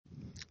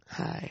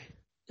Hi,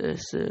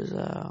 this is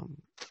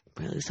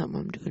really something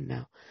I'm doing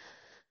now.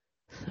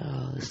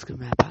 So this is gonna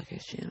be my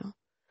podcast channel.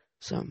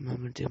 Something I'm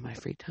gonna do in my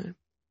free time.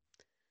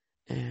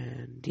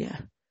 And yeah,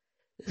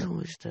 this one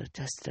was just to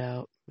test it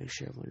out, make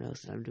sure everyone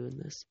knows that I'm doing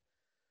this.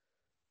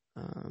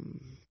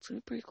 It's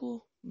gonna be pretty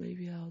cool.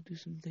 Maybe I'll do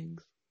some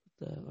things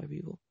with our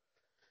people.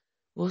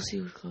 We'll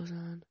see what goes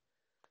on,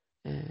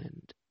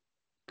 and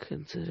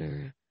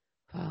consider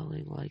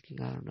following, liking.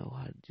 I don't know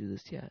how to do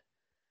this yet.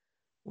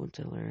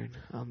 Once I learn,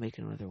 I'll make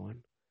another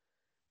one,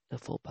 a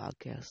full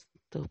podcast.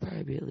 There'll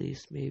probably be at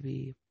least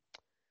maybe,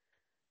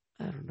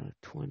 I don't know,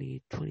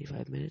 20,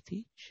 25 minutes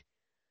each.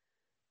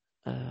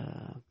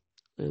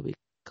 It'll be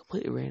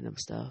completely random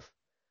stuff.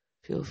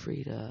 Feel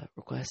free to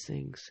request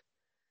things.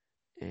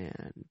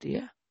 And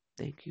yeah,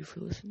 thank you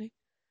for listening.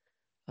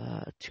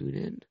 Tune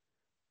in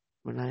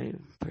when I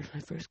post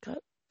my first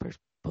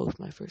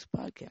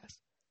podcast.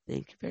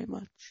 Thank you very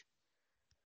much.